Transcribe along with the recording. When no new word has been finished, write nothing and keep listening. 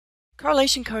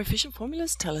Correlation coefficient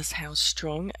formulas tell us how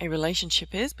strong a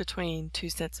relationship is between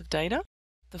two sets of data.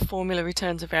 The formula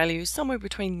returns a value somewhere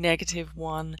between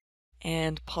 -1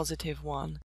 and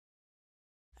 +1.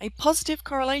 A positive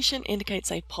correlation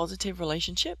indicates a positive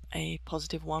relationship. A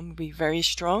positive one would be very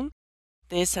strong.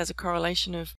 This has a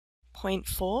correlation of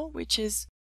 0.4, which is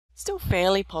still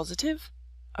fairly positive.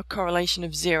 A correlation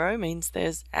of 0 means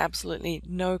there's absolutely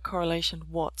no correlation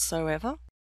whatsoever.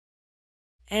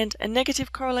 And a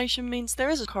negative correlation means there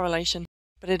is a correlation,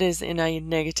 but it is in a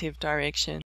negative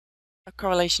direction. A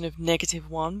correlation of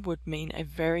 -1 would mean a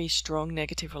very strong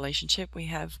negative relationship. We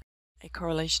have a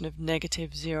correlation of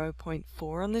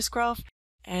 -0.4 on this graph,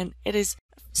 and it is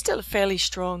still a fairly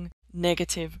strong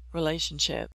negative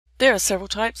relationship. There are several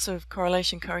types of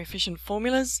correlation coefficient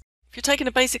formulas. If you're taking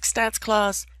a basic stats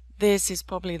class, this is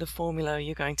probably the formula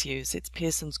you're going to use. It's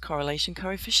Pearson's correlation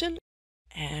coefficient,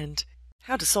 and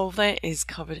how to solve that is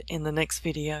covered in the next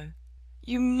video.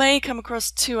 You may come across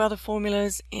two other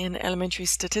formulas in elementary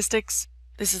statistics.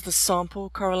 This is the sample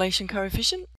correlation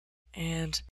coefficient,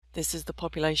 and this is the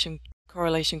population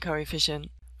correlation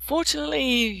coefficient. Fortunately,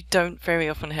 you don't very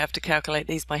often have to calculate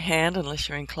these by hand unless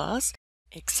you're in class.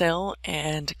 Excel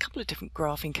and a couple of different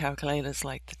graphing calculators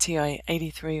like the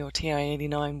TI-83 or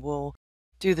TI-89 will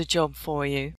do the job for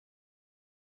you.